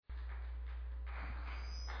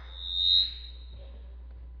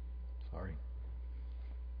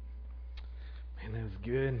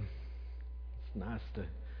good. It's nice to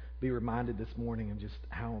be reminded this morning of just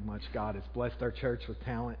how much God has blessed our church with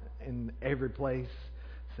talent in every place.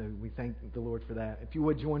 So we thank the Lord for that. If you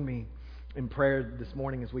would join me in prayer this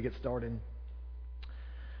morning as we get started.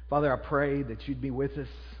 Father, I pray that you'd be with us.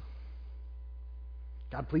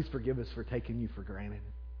 God, please forgive us for taking you for granted.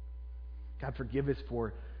 God, forgive us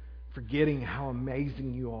for forgetting how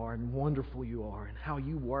amazing you are and wonderful you are and how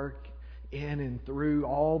you work in and through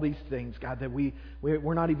all these things, God, that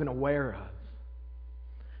we're not even aware of.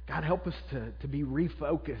 God, help us to be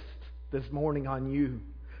refocused this morning on you,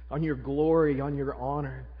 on your glory, on your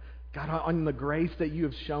honor. God, on the grace that you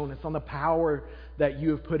have shown us, on the power that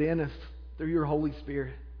you have put in us through your Holy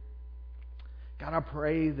Spirit. God, I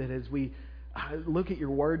pray that as we look at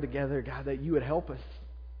your word together, God, that you would help us.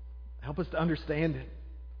 Help us to understand it.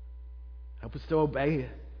 Help us to obey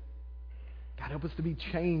it. God, help us to be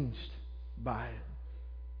changed by it.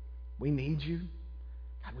 We need you.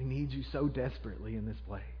 God, we need you so desperately in this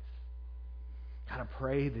place. God, I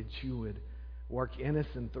pray that you would work in us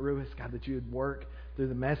and through us. God, that you would work through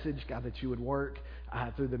the message. God, that you would work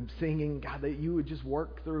through the singing. God, that you would just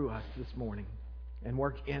work through us this morning and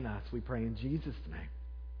work in us. We pray in Jesus' name.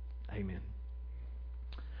 Amen.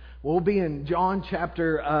 We'll be in John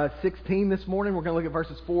chapter 16 this morning. We're going to look at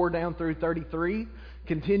verses 4 down through 33.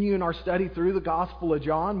 Continuing our study through the Gospel of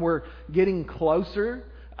John. We're getting closer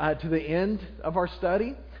to the end of our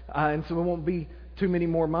study. And so it won't be too many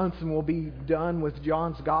more months and we'll be done with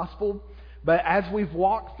John's Gospel. But as we've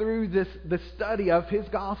walked through the study of his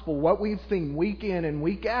Gospel, what we've seen week in and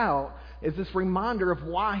week out is this reminder of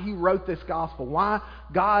why he wrote this Gospel. Why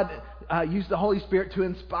God used the Holy Spirit to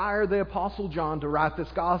inspire the Apostle John to write this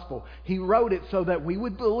Gospel. He wrote it so that we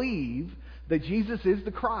would believe that Jesus is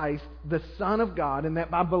the Christ, the Son of God, and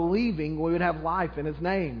that by believing we would have life in His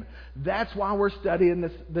name. That's why we're studying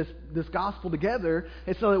this Gospel together,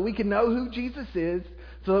 is so that we can know who Jesus is,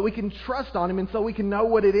 so that we can trust on Him, and so we can know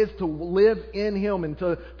what it is to live in Him, and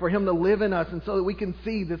for Him to live in us, and so that we can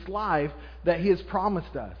see this life that He has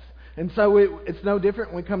promised us. And so it's no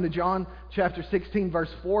different when we come to John chapter 16, verse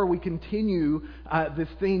 4. We continue this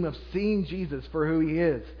theme of seeing Jesus for who He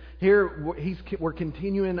is. Here, we're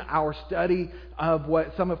continuing our study of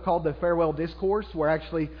what some have called the farewell discourse. We're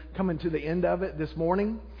actually coming to the end of it this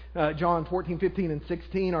morning. John 14, 15, and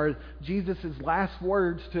 16 are Jesus' last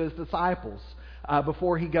words to His disciples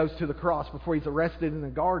before He goes to the cross, before He's arrested in the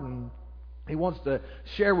garden. He wants to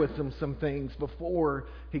share with them some things before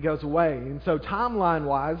He goes away. And so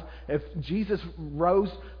timeline-wise, if Jesus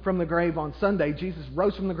rose from the grave on Sunday, Jesus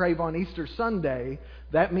rose from the grave on Easter Sunday,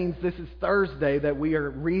 that means this is Thursday that we are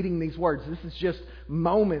reading these words. This is just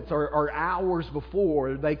moments or hours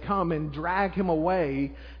before they come and drag Him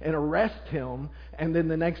away and arrest Him, and then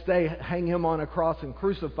the next day hang Him on a cross and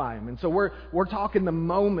crucify Him. And so we're talking the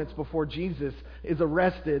moments before Jesus is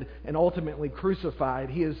arrested and ultimately crucified.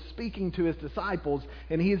 He is speaking to His disciples,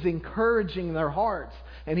 and He is encouraging their hearts,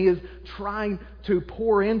 and He is trying to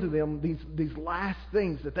pour into them these last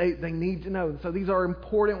things that they need to know. And so these are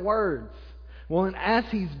important words. Well, and as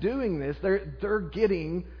He's doing this, they're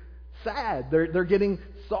getting sad. They're getting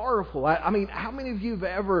sorrowful. I mean, how many of you have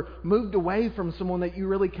ever moved away from someone that you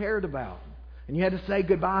really cared about? And you had to say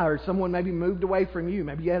goodbye, or someone maybe moved away from you.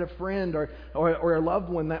 Maybe you had a friend or a loved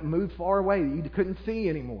one that moved far away that you couldn't see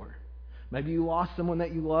anymore. Maybe you lost someone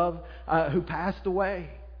that you love who passed away.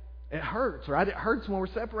 It hurts, right? It hurts when we're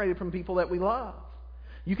separated from people that we love.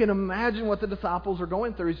 You can imagine what the disciples are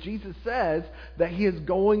going through as Jesus says that He is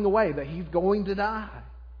going away, that He's going to die.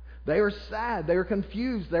 They are sad. They are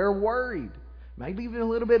confused. They are worried. Maybe even a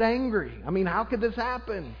little bit angry. I mean, how could this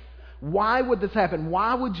happen? Why would this happen?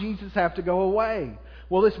 Why would Jesus have to go away?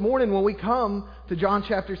 Well, this morning when we come to John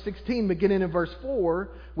chapter 16, beginning in verse 4,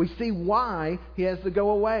 we see why He has to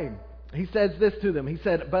go away. He says this to them. He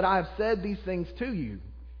said, "But I have said these things to you,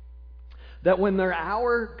 that when their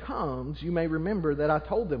hour comes, you may remember that I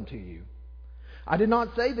told them to you. I did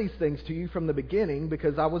not say these things to you from the beginning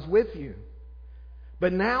because I was with you.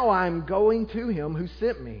 But now I am going to Him who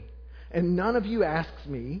sent me, and none of you asks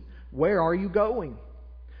me, 'Where are you going?'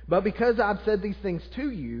 But because I've said these things to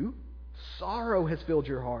you, sorrow has filled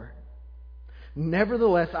your heart.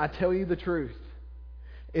 Nevertheless, I tell you the truth.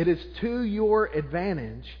 It is to your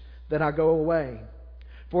advantage that I go away.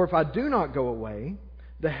 For if I do not go away,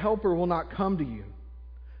 the Helper will not come to you.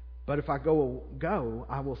 But if I go,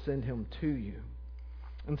 I will send Him to you."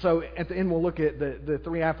 And so at the end we'll look at the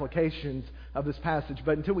three applications of this passage.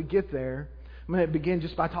 But until we get there, I'm going to begin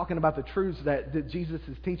just by talking about the truths that Jesus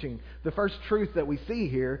is teaching. The first truth that we see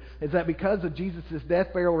here is that because of Jesus'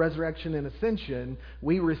 death, burial, resurrection, and ascension,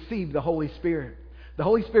 we receive the Holy Spirit. The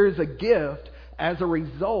Holy Spirit is a gift as a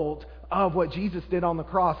result of what Jesus did on the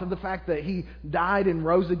cross, of the fact that He died and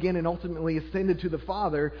rose again and ultimately ascended to the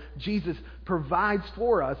Father. Jesus provides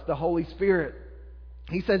for us the Holy Spirit.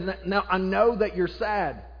 He says, now I know that you're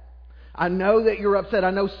sad. I know that you're upset.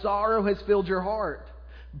 I know sorrow has filled your heart.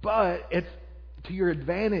 But it's to your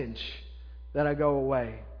advantage that I go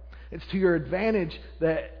away. It's to your advantage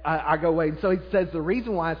that I go away. And so He says the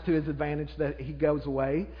reason why it's to His advantage that He goes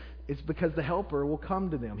away is because the Helper will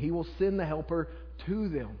come to them. He will send the Helper to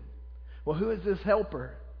them. Well, who is this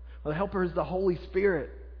Helper? Well, the Helper is the Holy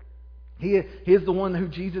Spirit. He is the one who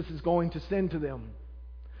Jesus is going to send to them.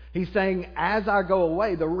 He's saying, as I go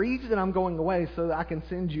away, the reason I'm going away is so that I can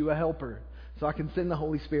send you a Helper. So I can send the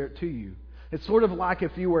Holy Spirit to you. It's sort of like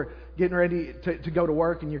if you were getting ready to go to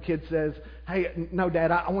work and your kid says, hey, no,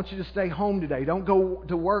 Dad, I want you to stay home today. Don't go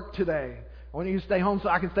to work today. I want you to stay home so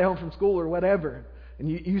I can stay home from school or whatever.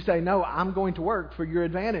 And you say, no, I'm going to work for your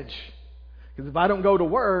advantage. Because if I don't go to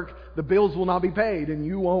work, the bills will not be paid and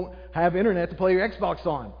you won't have internet to play your Xbox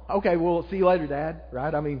on. Okay, well, see you later, Dad.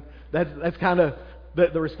 Right? I mean, that's kind of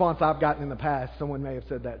the response I've gotten in the past. Someone may have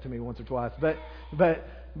said that to me once or twice. But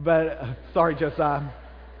sorry, Josiah.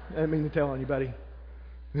 I didn't mean to tell on you, buddy.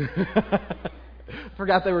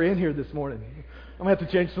 Forgot they were in here this morning. I'm going to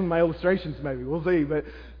have to change some of my illustrations maybe. We'll see.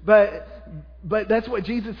 But that's what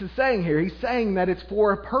Jesus is saying here. He's saying that it's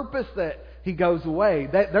for a purpose that He goes away.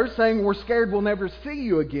 That they're saying we're scared we'll never see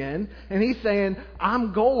you again. And He's saying,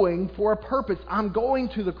 I'm going for a purpose. I'm going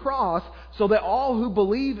to the cross so that all who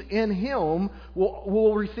believe in Him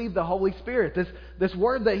will receive the Holy Spirit. This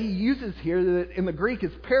word that He uses here in the Greek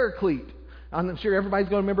is paraclete. I'm sure everybody's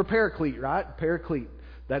going to remember paraclete, right? Paraclete.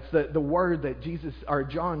 That's the word that Jesus or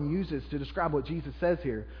John uses to describe what Jesus says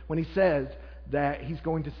here when he says that He's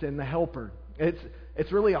going to send the Helper.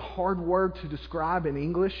 It's really a hard word to describe in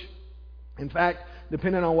English. In fact,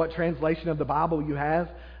 depending on what translation of the Bible you have,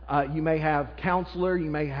 you may have counselor,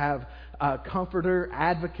 you may have comforter,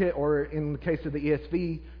 advocate, or in the case of the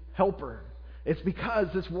ESV, helper. It's because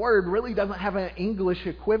this word really doesn't have an English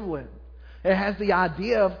equivalent. It has the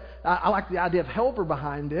idea of, I like the idea of helper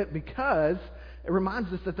behind it because it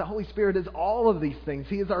reminds us that the Holy Spirit is all of these things.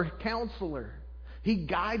 He is our counselor. He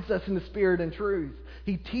guides us in the Spirit and truth.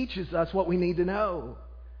 He teaches us what we need to know.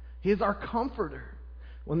 He is our comforter.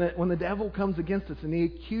 When the devil comes against us and he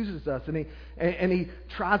accuses us and he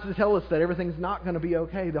tries to tell us that everything's not going to be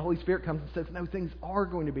okay, the Holy Spirit comes and says, no, things are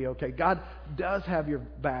going to be okay. God does have your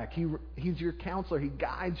back. He's your counselor. He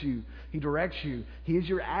guides you. He directs you. He is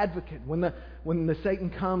your advocate. When the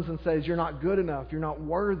Satan comes and says, you're not good enough, you're not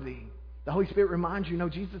worthy, the Holy Spirit reminds you, no,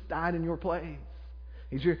 Jesus died in your place.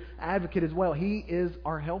 He's your advocate as well. He is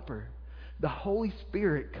our helper. The Holy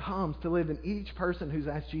Spirit comes to live in each person who's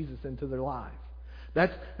asked Jesus into their life.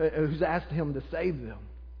 That's who's asked Him to save them.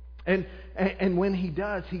 And when He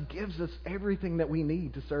does, He gives us everything that we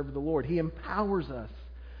need to serve the Lord. He empowers us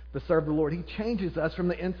to serve the Lord. He changes us from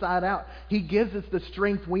the inside out. He gives us the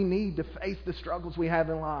strength we need to face the struggles we have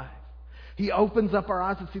in life. He opens up our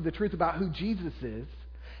eyes to see the truth about who Jesus is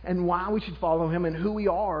and why we should follow Him and who we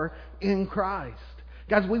are in Christ.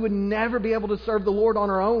 Guys, we would never be able to serve the Lord on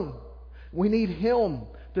our own. We need Him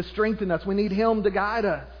to strengthen us. We need Him to guide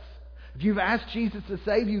us. If you've asked Jesus to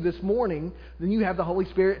save you this morning, then you have the Holy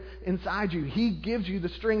Spirit inside you. He gives you the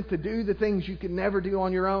strength to do the things you can never do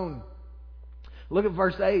on your own. Look at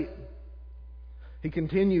verse 8. He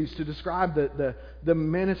continues to describe the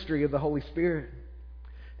ministry of the Holy Spirit.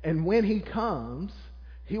 And when He comes,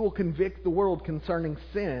 He will convict the world concerning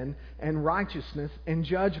sin and righteousness and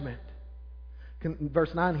judgment. Verse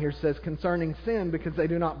 9 here says, concerning sin because they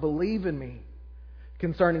do not believe in me.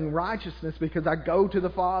 Concerning righteousness because I go to the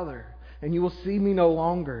Father and you will see me no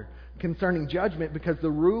longer. Concerning judgment because the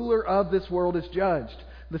ruler of this world is judged.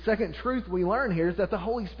 The second truth we learn here is that the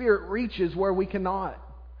Holy Spirit reaches where we cannot.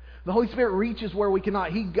 The Holy Spirit reaches where we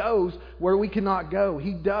cannot. He goes where we cannot go.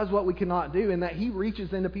 He does what we cannot do, and that He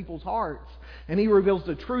reaches into people's hearts and He reveals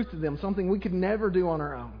the truth to them, something we could never do on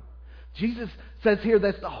our own. Jesus says here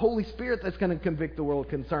that's the Holy Spirit that's going to convict the world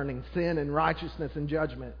concerning sin and righteousness and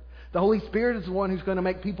judgment. The Holy Spirit is the one who's going to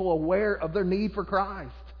make people aware of their need for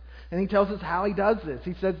Christ. And He tells us how He does this.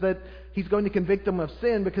 He says that He's going to convict them of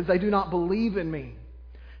sin because they do not believe in me.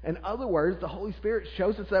 In other words, the Holy Spirit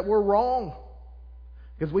shows us that we're wrong.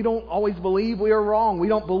 Because we don't always believe we are wrong. We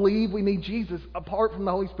don't believe we need Jesus apart from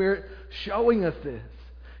the Holy Spirit showing us this.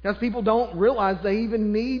 Because people don't realize they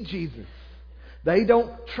even need Jesus. They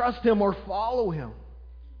don't trust Him or follow Him.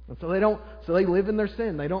 And so they live in their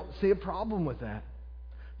sin. They don't see a problem with that.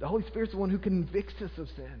 The Holy Spirit's the one who convicts us of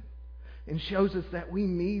sin and shows us that we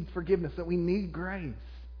need forgiveness, that we need grace.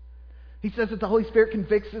 He says that the Holy Spirit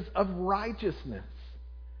convicts us of righteousness.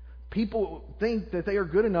 People think that they are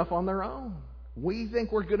good enough on their own. We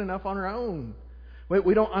think we're good enough on our own.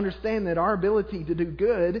 We don't understand that our ability to do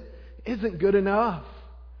good isn't good enough.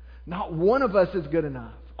 Not one of us is good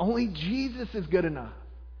enough. Only Jesus is good enough.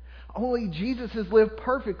 Only Jesus has lived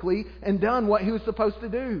perfectly and done what He was supposed to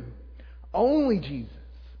do. Only Jesus.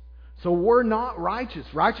 So we're not righteous.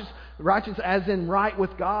 Righteous as in right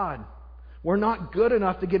with God. We're not good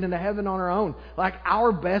enough to get into heaven on our own. Like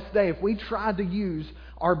our best day, if we tried to use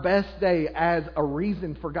our best day as a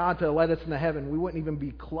reason for God to let us into heaven, we wouldn't even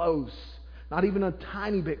be close. Not even a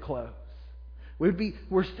tiny bit close.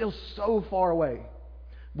 We're still so far away.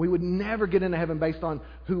 We would never get into heaven based on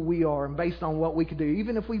who we are and based on what we could do.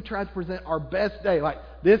 Even if we tried to present our best day, like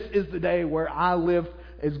this is the day where I live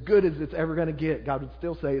as good as it's ever going to get, God would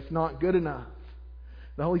still say it's not good enough.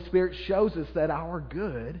 The Holy Spirit shows us that our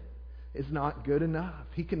good is not good enough.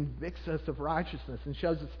 He convicts us of righteousness and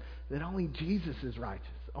shows us that only Jesus is righteous.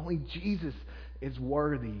 Only Jesus is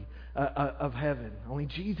worthy of heaven. Only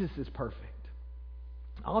Jesus is perfect.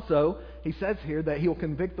 Also, he says here that He'll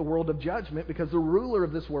convict the world of judgment because the ruler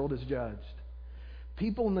of this world is judged.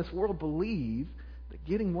 People in this world believe that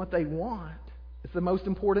getting what they want is the most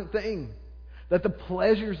important thing. That the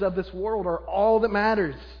pleasures of this world are all that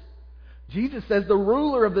matters. Jesus says the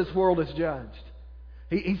ruler of this world is judged.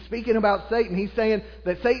 He's speaking about Satan. He's saying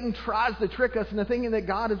that Satan tries to trick us into thinking that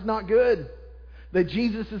God is not good. That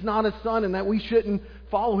Jesus is not His Son and that we shouldn't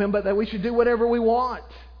follow Him, but that we should do whatever we want.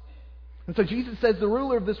 And so Jesus says the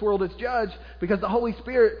ruler of this world is judged because the Holy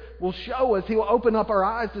Spirit will show us, He will open up our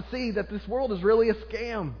eyes to see that this world is really a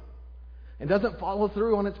scam and doesn't follow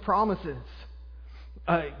through on its promises.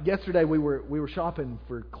 Yesterday we were shopping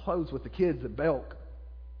for clothes with the kids at Belk,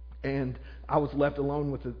 and I was left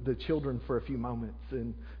alone with the children for a few moments,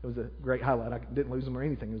 and it was a great highlight. I didn't lose them or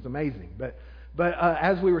anything. It was amazing. But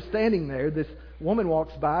as we were standing there, this woman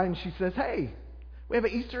walks by and she says, "Hey, we have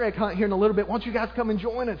an Easter egg hunt here in a little bit. Why don't you guys come and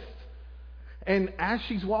join us?" And as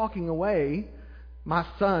she's walking away, my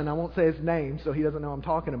son, I won't say his name so he doesn't know I'm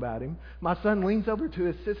talking about him, my son leans over to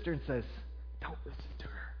his sister and says, "Don't listen to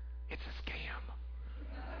her. It's a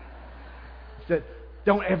scam." He said,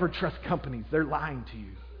 "Don't ever trust companies. They're lying to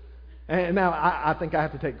you." And now I think I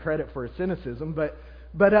have to take credit for his cynicism, but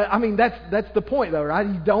I mean, that's the point, though, right?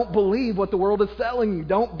 You don't believe what the world is selling you.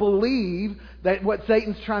 Don't believe that what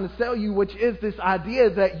Satan's trying to sell you, which is this idea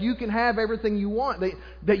that you can have everything you want,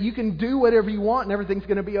 that you can do whatever you want and everything's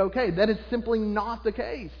going to be okay. That is simply not the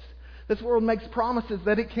case. This world makes promises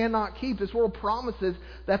that it cannot keep. This world promises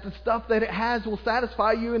that the stuff that it has will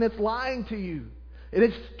satisfy you, and it's lying to you. It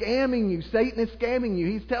is scamming you. Satan is scamming you.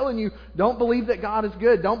 He's telling you, don't believe that God is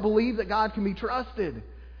good. Don't believe that God can be trusted.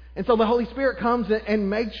 And so the Holy Spirit comes and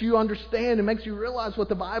makes you understand and makes you realize what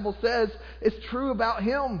the Bible says is true about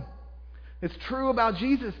Him. It's true about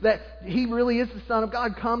Jesus, that He really is the Son of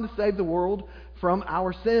God, come to save the world from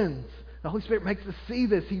our sins. The Holy Spirit makes us see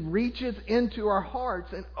this. He reaches into our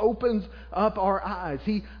hearts and opens up our eyes.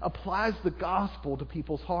 He applies the gospel to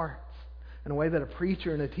people's hearts in a way that a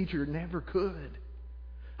preacher and a teacher never could.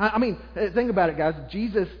 I mean, think about it, guys.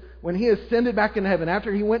 Jesus, when He ascended back into heaven,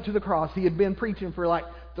 after He went to the cross, He had been preaching for like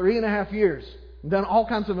 3.5 years, done all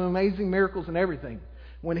kinds of amazing miracles and everything.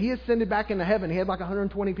 When He ascended back into heaven, He had like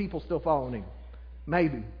 120 people still following Him.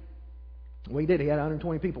 Maybe. Well, He did. He had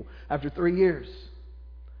 120 people after 3 years.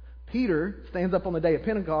 Peter stands up on the day of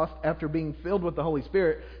Pentecost after being filled with the Holy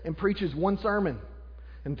Spirit and preaches one sermon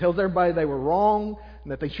and tells everybody they were wrong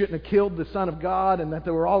and that they shouldn't have killed the Son of God and that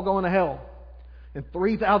they were all going to hell. And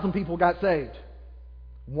 3,000 people got saved.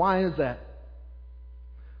 Why is that?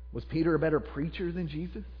 Was Peter a better preacher than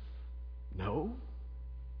Jesus? No.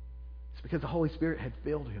 It's because the Holy Spirit had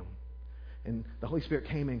filled him. And the Holy Spirit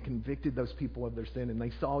came and convicted those people of their sin, and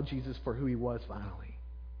they saw Jesus for who He was finally.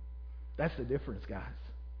 That's the difference, guys.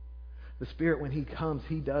 The Spirit, when He comes,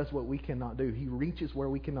 He does what we cannot do. He reaches where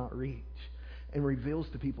we cannot reach and reveals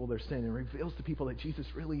to people their sin and reveals to people that Jesus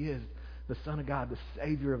really is the Son of God, the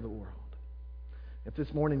Savior of the world. If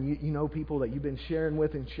this morning you know people that you've been sharing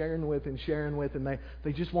with and sharing with and sharing with, and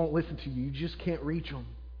they just won't listen to you, you just can't reach them,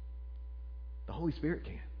 the Holy Spirit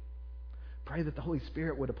can. Pray that the Holy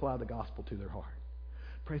Spirit would apply the gospel to their heart.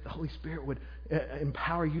 Pray that the Holy Spirit would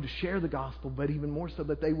empower you to share the gospel, but even more so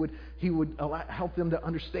that He would help them to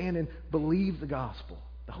understand and believe the gospel.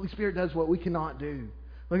 The Holy Spirit does what we cannot do.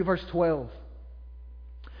 Look at verse 12.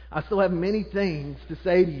 "I still have many things to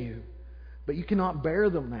say to you, but you cannot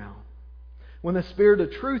bear them now. When the Spirit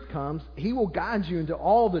of truth comes, He will guide you into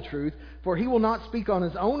all the truth, for He will not speak on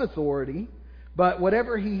His own authority, but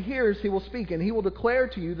whatever He hears, He will speak, and He will declare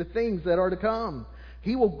to you the things that are to come.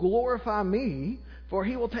 He will glorify me, for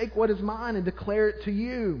he will take what is mine and declare it to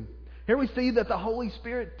you. Here we see that the Holy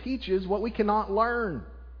Spirit teaches what we cannot learn.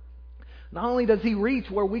 Not only does he reach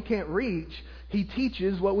where we can't reach, he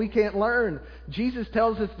teaches what we can't learn. Jesus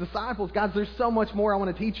tells his disciples, guys, there's so much more I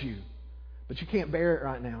want to teach you, but you can't bear it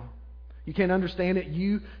right now. You can't understand it.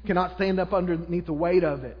 You cannot stand up underneath the weight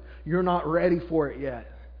of it. You're not ready for it yet.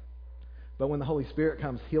 But when the Holy Spirit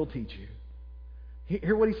comes, he'll teach you.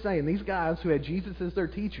 Hear what he's saying. These guys who had Jesus as their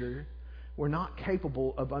teacher were not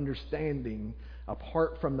capable of understanding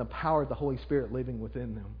apart from the power of the Holy Spirit living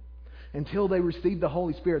within them. Until they received the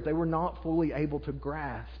Holy Spirit, they were not fully able to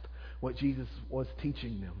grasp what Jesus was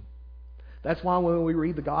teaching them. That's why when we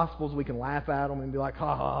read the Gospels, we can laugh at them and be like,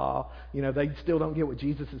 ha, ha, ha. You know, they still don't get what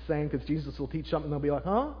Jesus is saying, because Jesus will teach something and they'll be like,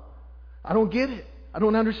 huh? I don't get it. I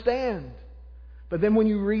don't understand. But then when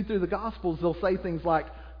you read through the Gospels, they'll say things like,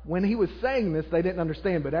 when he was saying this, they didn't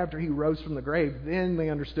understand, but after he rose from the grave, then they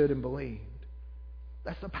understood and believed.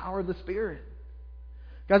 That's the power of the Spirit.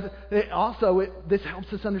 Guys, this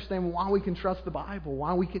helps us understand why we can trust the Bible,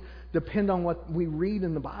 why we can depend on what we read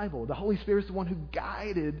in the Bible. The Holy Spirit is the one who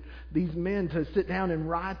guided these men to sit down and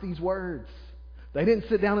write these words. They didn't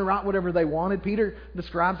sit down and write whatever they wanted. Peter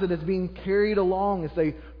describes it as being carried along as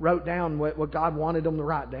they wrote down what God wanted them to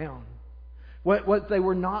write down. What they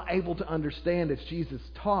were not able to understand as Jesus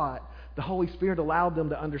taught, the Holy Spirit allowed them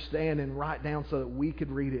to understand and write down so that we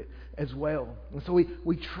could read it as well. And so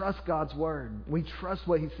we trust God's Word. We trust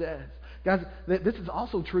what He says. Guys, this is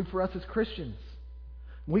also true for us as Christians.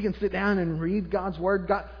 We can sit down and read God's Word.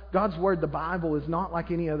 God's Word, the Bible, is not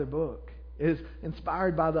like any other book. It is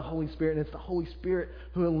inspired by the Holy Spirit, and it's the Holy Spirit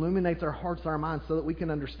who illuminates our hearts and our minds so that we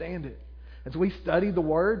can understand it. As we study the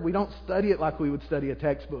Word, we don't study it like we would study a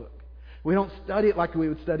textbook. We don't study it like we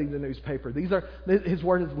would study the newspaper. His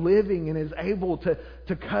Word is living and is able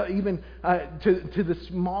to cut even to the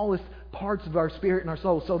smallest parts of our spirit and our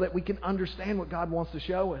soul so that we can understand what God wants to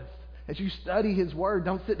show us. As you study His Word,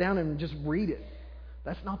 don't sit down and just read it.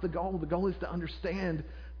 That's not the goal. The goal is to understand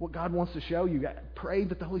what God wants to show you. Pray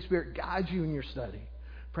that the Holy Spirit guides you in your study.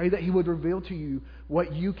 Pray that He would reveal to you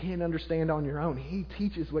what you can't understand on your own. He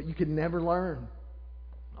teaches what you could never learn.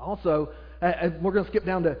 Also, we're going to skip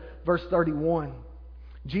down to verse 31.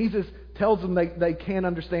 Jesus tells them they can't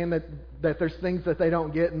understand that there's things that they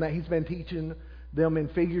don't get and that He's been teaching them in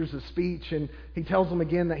figures of speech. And He tells them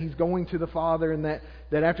again that He's going to the Father and that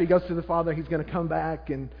after He goes to the Father, He's going to come back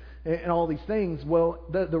and all these things. Well,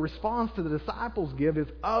 the response to the disciples give is,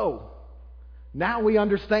 oh, now we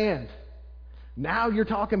understand. Now you're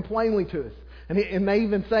talking plainly to us. And they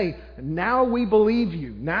even say, now we believe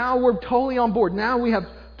you. Now we're totally on board. Now we have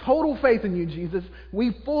total faith in you, Jesus.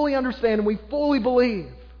 We fully understand and we fully believe.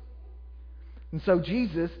 And so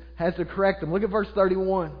Jesus has to correct them. Look at verse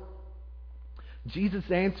 31. Jesus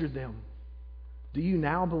answered them, do you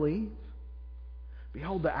now believe?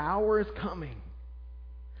 Behold, the hour is coming.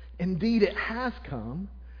 Indeed, it has come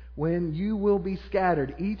when you will be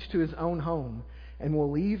scattered, each to his own home, and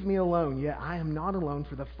will leave me alone. Yet I am not alone,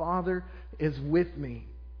 for the Father is with me.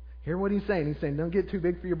 Hear what He's saying. He's saying, don't get too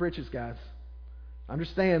big for your britches, guys.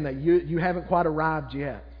 Understand that you haven't quite arrived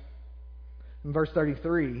yet. In verse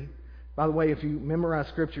 33, by the way, if you memorize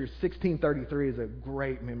Scripture, 16:33 is a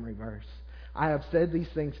great memory verse. I have said these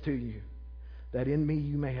things to you, that in me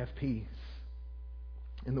you may have peace.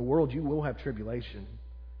 In the world you will have tribulation,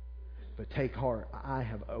 but take heart, I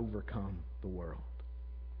have overcome the world.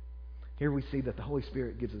 Here we see that the Holy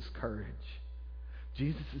Spirit gives us courage.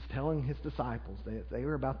 Jesus is telling His disciples that they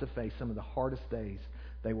are about to face some of the hardest days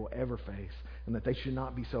they will ever face, and that they should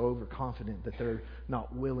not be so overconfident that they're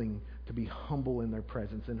not willing to be humble in their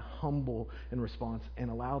presence and humble in response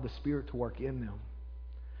and allow the Spirit to work in them.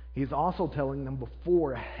 He's also telling them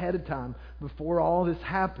ahead of time, before all this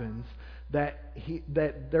happens, that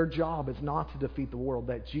their job is not to defeat the world,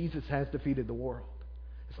 that Jesus has defeated the world.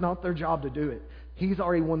 It's not their job to do it. He's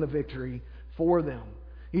already won the victory for them.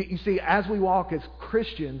 You see, as we walk as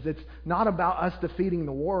Christians, it's not about us defeating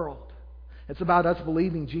the world. It's about us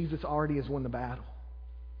believing Jesus already has won the battle.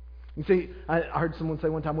 You see, I heard someone say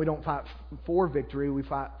one time, we don't fight for victory, we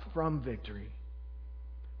fight from victory.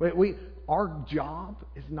 Our job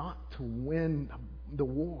is not to win the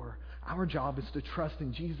war. Our job is to trust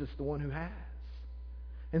in Jesus, the one who has.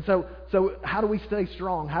 And so how do we stay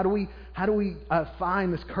strong? How do we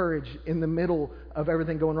find this courage in the middle of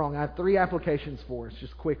everything going wrong? I have 3 applications for us,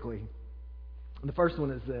 just quickly. And the first one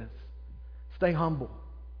is this: stay humble.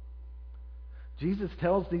 Jesus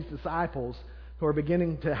tells these disciples who are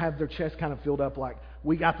beginning to have their chest kind of filled up like,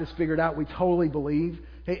 we got this figured out, we totally believe.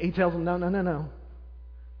 He tells them, no.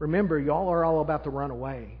 Remember, y'all are all about to run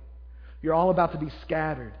away. You're all about to be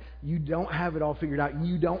scattered. You don't have it all figured out.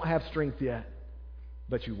 You don't have strength yet,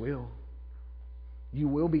 but you will. You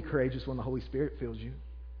will be courageous when the Holy Spirit fills you.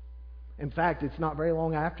 In fact, it's not very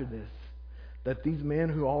long after this that these men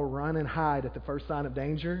who all run and hide at the first sign of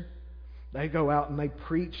danger, they go out and they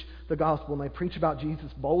preach the gospel and they preach about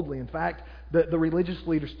Jesus boldly. In fact, the religious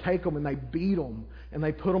leaders take them and they beat them and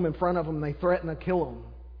they put them in front of them and they threaten to kill them.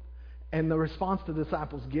 And the response the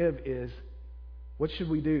disciples give is, what should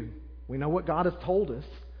we do? We know what God has told us.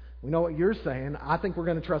 We know what you're saying. I think we're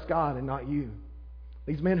going to trust God and not you.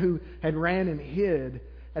 These men who had ran and hid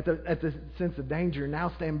at the sense of danger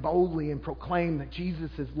now stand boldly and proclaim that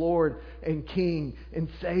Jesus is Lord and King and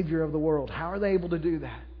Savior of the world. How are they able to do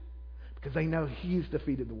that? Because they know He's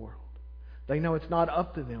defeated the world. They know it's not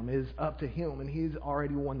up to them, it is up to Him, and He's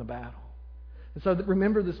already won the battle. And so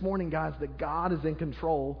remember this morning, guys, that God is in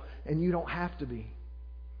control and you don't have to be.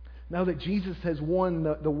 Know that Jesus has won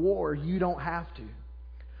the war. You don't have to.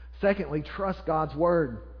 Secondly, trust God's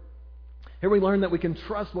Word. Here we learn that we can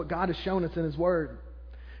trust what God has shown us in His Word.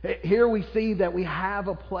 Here we see that we have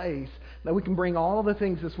a place that we can bring all the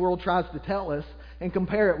things this world tries to tell us and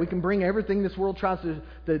compare it. We can bring everything this world tries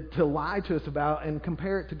to lie to us about and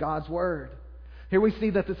compare it to God's Word. Here we see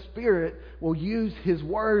that the Spirit will use His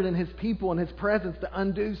Word and His people and His presence to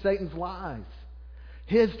undo Satan's lies.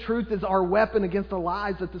 His truth is our weapon against the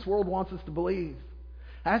lies that this world wants us to believe.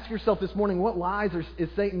 Ask yourself this morning, what lies is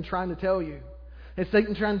Satan trying to tell you? Is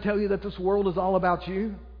Satan trying to tell you that this world is all about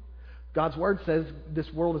you? God's Word says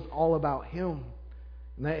this world is all about Him.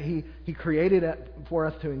 And that He created it for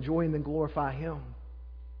us to enjoy and then glorify Him.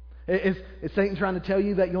 Is Satan trying to tell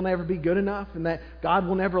you that you'll never be good enough and that God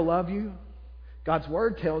will never love you? God's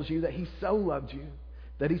Word tells you that He so loved you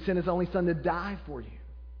that He sent His only Son to die for you.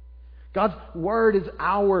 God's Word is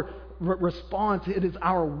our response. It is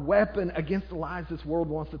our weapon against the lies this world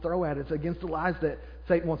wants to throw at us, against the lies that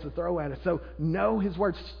Satan wants to throw at us. So know His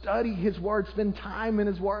Word. Study His Word. Spend time in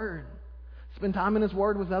His Word. Spend time in His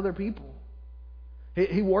Word with other people.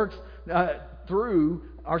 He works through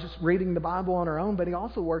our reading the Bible on our own, but He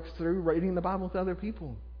also works through reading the Bible with other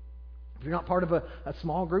people. If you're not part of a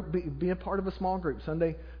small group, be a part of a small group.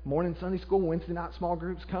 Sunday morning Sunday school, Wednesday night small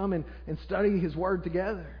groups. Come and study His Word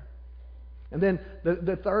together. And then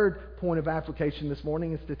the third point of application this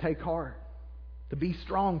morning is to take heart, to be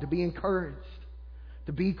strong, to be encouraged,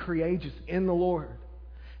 to be courageous in the Lord.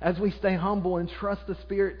 As we stay humble and trust the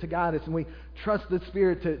Spirit to guide us, and we trust the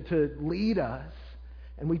Spirit to lead us,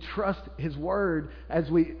 and we trust His Word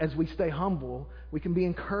as we stay humble, we can be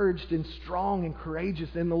encouraged and strong and courageous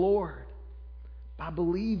in the Lord by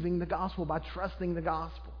believing the gospel, by trusting the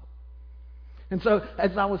gospel. And so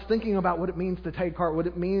as I was thinking about what it means to take heart, what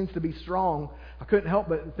it means to be strong, I couldn't help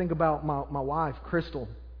but think about my wife, Crystal.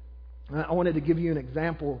 And I wanted to give you an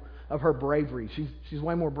example of her bravery. She's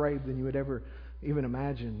way more brave than you would ever even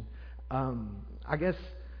imagine. I guess,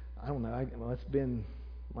 I don't know, it's been,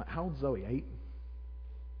 how old's Zoe? 8?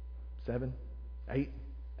 7? 8?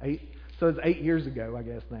 8? So it's 8 years ago, I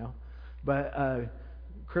guess now. But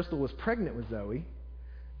Crystal was pregnant with Zoe.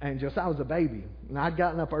 And Josiah was a baby. And I'd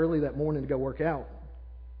gotten up early that morning to go work out.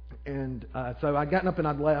 And so I'd gotten up and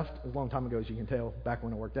I'd left. It was a long time ago, as you can tell, back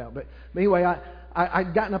when I worked out. But anyway,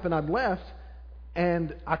 I'd gotten up and I'd left.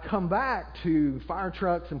 And I come back to fire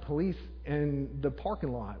trucks and police in the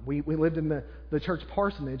parking lot. We lived in the church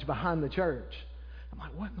parsonage behind the church. I'm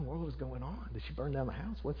like, what in the world is going on? Did she burn down the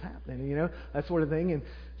house? What's happening? You know, that sort of thing. And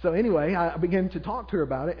so anyway, I began to talk to her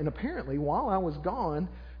about it. And apparently, while I was gone,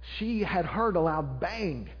 she had heard a loud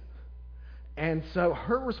bang. And so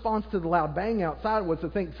her response to the loud bang outside was to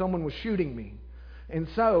think someone was shooting me. And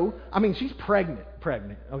so, I mean, she's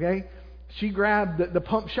pregnant, okay? She grabbed the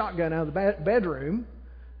pump shotgun out of the bedroom,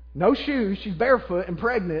 no shoes, she's barefoot and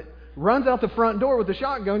pregnant, runs out the front door with the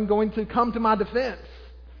shotgun going to come to my defense.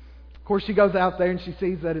 Of course, she goes out there and she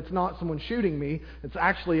sees that it's not someone shooting me. It's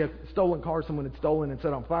actually a stolen car someone had stolen and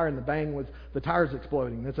set on fire, and the bang was the tires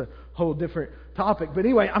exploding. That's a whole different topic. But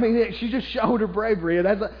anyway, I mean, she just showed her bravery. And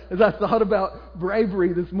as I thought about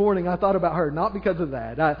bravery this morning, I thought about her. Not because of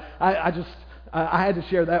that. I had to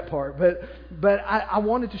share that part. But I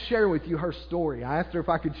wanted to share with you her story. I asked her if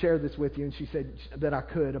I could share this with you, and she said that I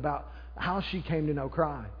could, about how she came to know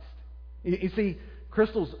Christ. You see,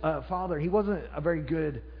 Crystal's father, he wasn't a very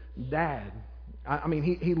good dad. I mean,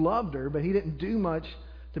 he loved her, but he didn't do much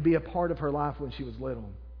to be a part of her life when she was little.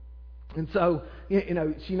 And so, you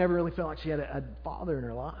know, she never really felt like she had a father in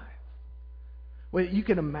her life. Well, you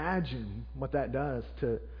can imagine what that does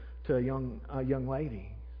to a young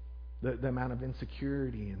lady. The amount of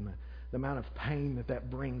insecurity and the amount of pain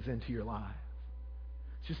that brings into your life.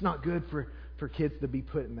 It's just not good for for kids to be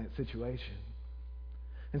put in that situation.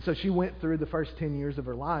 And so she went through the first 10 years of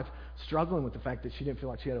her life struggling with the fact that she didn't feel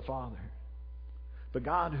like she had a father. But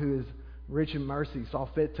God, who is rich in mercy, saw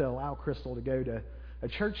fit to allow Crystal to go to a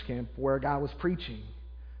church camp where a guy was preaching.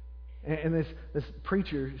 And this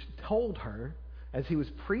preacher told her, as he was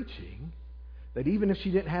preaching, that even if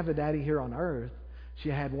she didn't have a daddy here on earth, she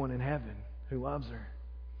had one in heaven who loves her.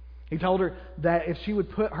 He told her that if she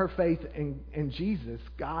would put her faith in Jesus,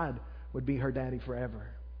 God would be her daddy forever.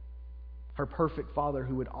 Her perfect father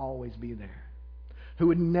who would always be there. Who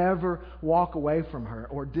would never walk away from her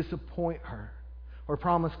or disappoint her or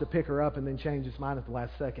promise to pick her up and then change his mind at the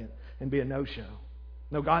last second and be a no-show.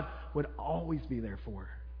 No, God would always be there for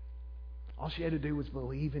her. All she had to do was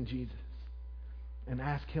believe in Jesus and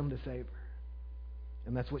ask Him to save her.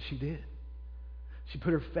 And that's what she did. She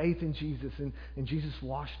put her faith in Jesus, and Jesus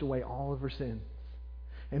washed away all of her sins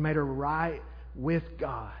and made her right with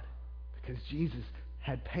God because Jesus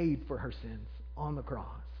had paid for her sins on the cross.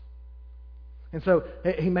 And so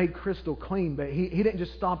He made Crystal clean, but he didn't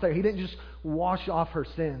just stop there. He didn't just wash off her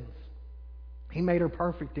sins. He made her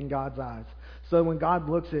perfect in God's eyes. So when God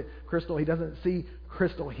looks at Crystal, He doesn't see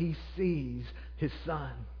Crystal. He sees His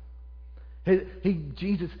Son.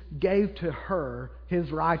 Jesus gave to her His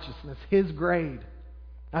righteousness, His grade.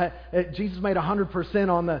 Jesus made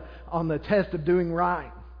 100% on the test of doing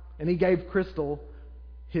right. And He gave Crystal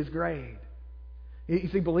His grade. You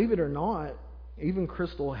see, believe it or not, even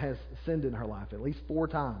Crystal has sinned in her life at least 4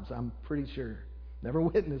 times, I'm pretty sure. Never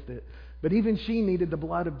witnessed it. But even she needed the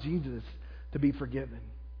blood of Jesus to be forgiven.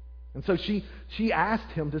 And so she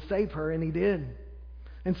asked Him to save her, and He did.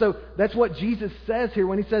 And so that's what Jesus says here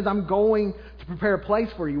when He says, I'm going to prepare a place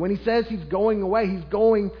for you. When He says He's going away, He's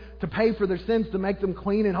going to pay for their sins to make them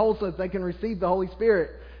clean and whole so that they can receive the Holy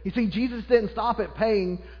Spirit. You see, Jesus didn't stop at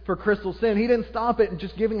paying for Crystal's sin. He didn't stop at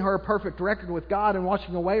just giving her a perfect record with God and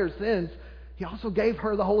washing away her sins. He also gave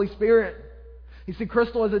her the Holy Spirit. You see,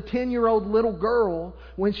 Crystal, as a 10-year-old little girl,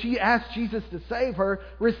 when she asked Jesus to save her,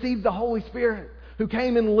 received the Holy Spirit, who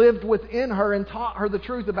came and lived within her and taught her the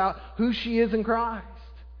truth about who she is in Christ.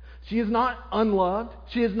 She is not unloved.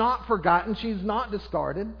 She is not forgotten. She is not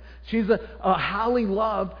discarded. She's a highly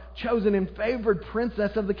loved, chosen, and favored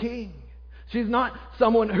princess of the King. She's not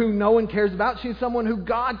someone who no one cares about. She's someone who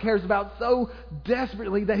God cares about so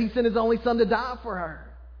desperately that He sent His only Son to die for her.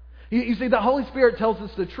 You see, the Holy Spirit tells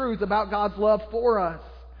us the truth about God's love for us.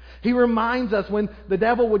 He reminds us when the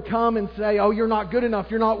devil would come and say, oh, you're not good enough,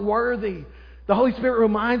 you're not worthy. The Holy Spirit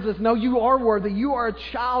reminds us, no, you are worthy. You are a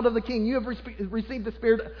child of the King. You have received the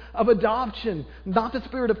spirit of adoption. Not the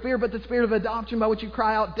spirit of fear, but the spirit of adoption by which you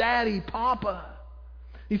cry out, Daddy, Papa.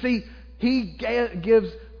 You see, He gives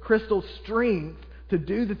Crystal strength to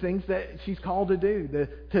do the things that she's called to do,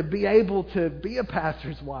 to be able to be a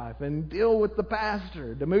pastor's wife and deal with the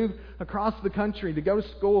pastor, to move across the country, to go to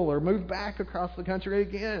school or move back across the country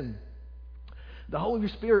again. The Holy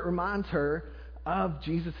Spirit reminds her of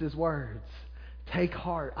Jesus' words. Take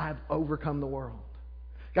heart, I have overcome the world.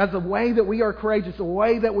 Guys, the way that we are courageous, the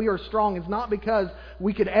way that we are strong is not because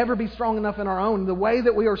we could ever be strong enough in our own. The way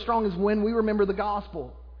that we are strong is when we remember the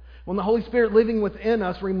gospel. When the Holy Spirit living within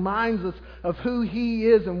us reminds us of who He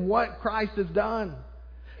is and what Christ has done,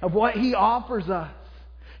 of what He offers us.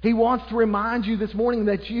 He wants to remind you this morning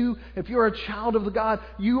that you, if you're a child of the God,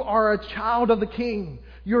 you are a child of the King.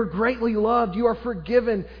 You're greatly loved. You are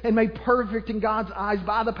forgiven and made perfect in God's eyes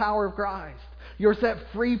by the power of Christ. You're set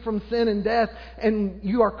free from sin and death, and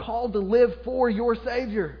you are called to live for your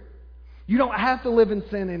Savior. You don't have to live in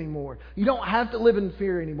sin anymore. You don't have to live in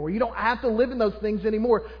fear anymore. You don't have to live in those things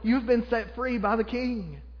anymore. You've been set free by the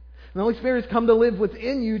King. And the Holy Spirit has come to live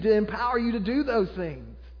within you to empower you to do those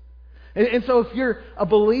things. And so if you're a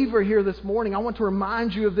believer here this morning, I want to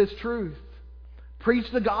remind you of this truth. Preach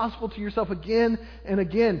the gospel to yourself again and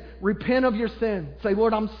again. Repent of your sin. Say,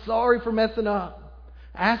 Lord, I'm sorry for messing up.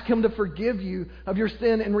 Ask Him to forgive you of your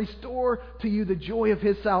sin and restore to you the joy of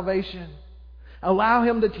His salvation. Allow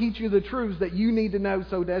Him to teach you the truths that you need to know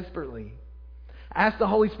so desperately. Ask the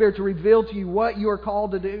Holy Spirit to reveal to you what you are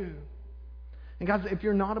called to do. And guys, if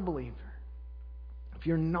you're not a believer, if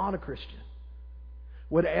you're not a Christian,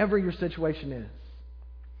 whatever your situation is,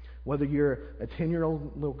 whether you're a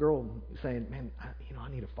 10-year-old little girl saying, man, I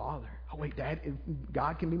need a father. Oh, wait, Dad, if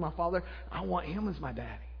God can be my father, I want Him as my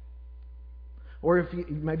daddy. Or if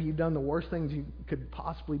maybe you've done the worst things you could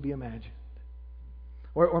possibly be imagined.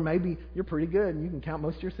 Or maybe you're pretty good and you can count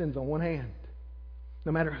most of your sins on one hand.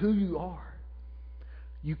 No matter who you are,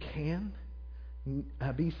 you can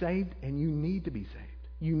be saved, and you need to be saved.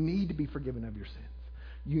 You need to be forgiven of your sins.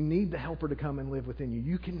 You need the helper to come and live within you.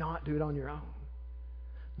 You cannot do it on your own.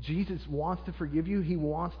 Jesus wants to forgive you. He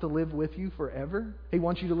wants to live with you forever. He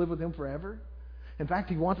wants you to live with Him forever. In fact,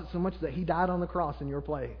 He wants it so much that He died on the cross in your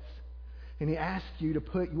place. And He asks you to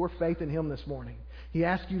put your faith in Him this morning. He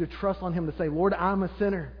asks you to trust on Him to say, Lord, I'm a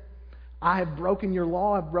sinner. I have broken your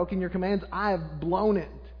law. I've broken your commands. I have blown it.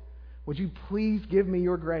 Would you please give me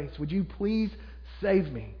your grace? Would you please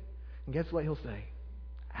save me? And guess what He'll say?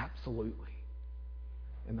 Absolutely.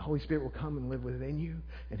 And the Holy Spirit will come and live within you,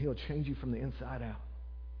 and He'll change you from the inside out.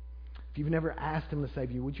 If you've never asked Him to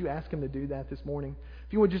save you, would you ask Him to do that this morning?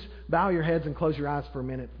 If you would just bow your heads and close your eyes for a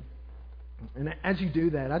minute. And as you do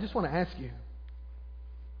that, I just want to ask you,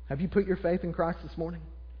 have you put your faith in Christ this morning?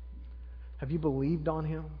 Have you believed on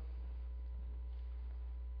Him?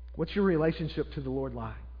 What's your relationship to the Lord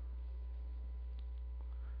like?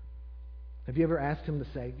 Have you ever asked Him to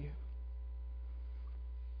save you?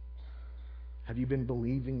 Have you been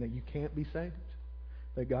believing that you can't be saved?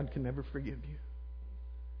 That God can never forgive you?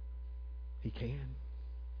 He can.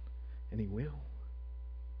 And He will.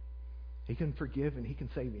 He can forgive and He can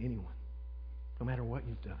save anyone, no matter what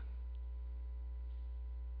you've done.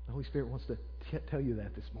 The Holy Spirit wants to tell you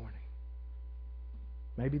that this morning.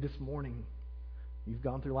 Maybe this morning you've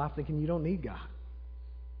gone through life thinking you don't need God.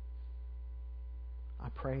 I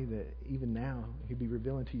pray that even now He'd be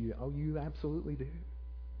revealing to you, oh, you absolutely do.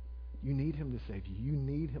 You need Him to save you. You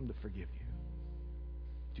need Him to forgive you.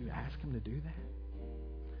 Would you ask Him to do that?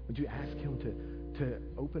 Would you ask Him to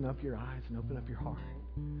open up your eyes and open up your heart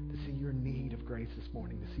to see your need of grace this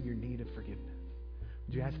morning, to see your need of forgiveness?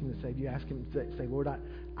 Would you ask Him to save you? Ask Him to say, Lord, I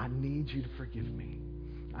need you to forgive me.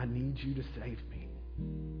 I need you to save me.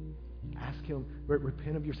 Ask Him,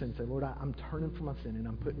 repent of your sin. Say, Lord, I'm turning from my sin and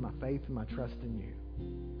I'm putting my faith and my trust in you.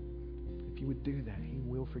 If you would do that, He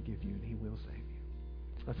will forgive you and He will save you.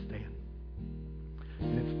 Let's stand.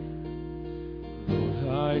 Lord,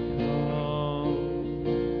 I come,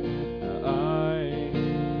 I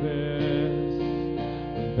confess,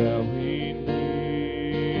 bowing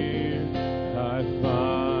near, I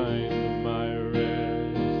find my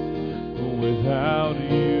rest. Without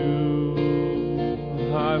you,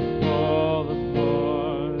 I fall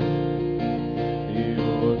apart.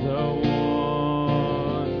 You're the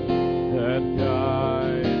one that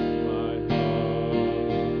guides my heart.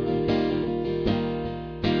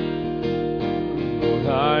 Lord,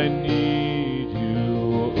 I need you.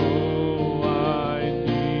 Oh, I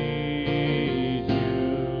need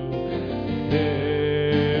you.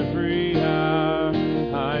 Every hour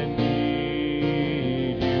I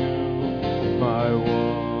need you. My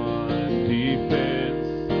one defense,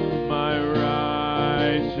 my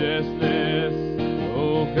righteousness.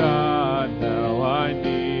 Oh God, how I need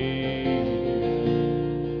you.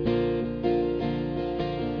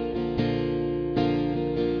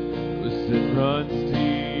 Sin runs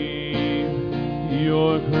deep,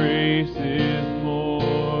 your grace is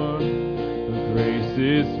more. The grace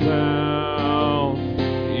is found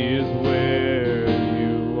is where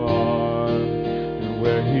you are. And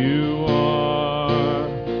where you are,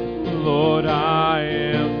 Lord, I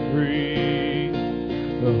am free.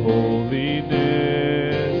 The holiness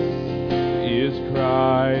is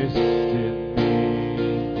Christ in me.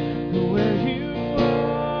 Where you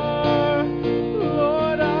are,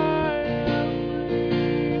 Lord, I am free.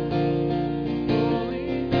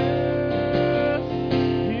 Holiness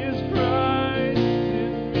is Christ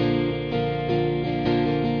in me.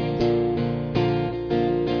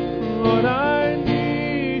 Lord, I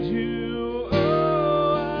need you.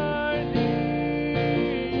 Oh, I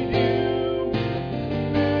need you.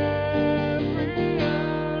 Every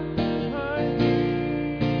hour I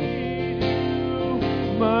need you.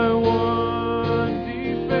 My one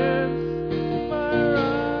defense, my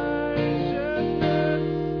righteousness.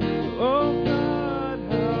 Oh God,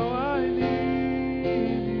 how I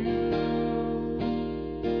need you.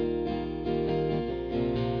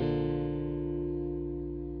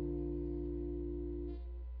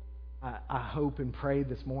 I hope and pray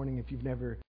this morning, if you've never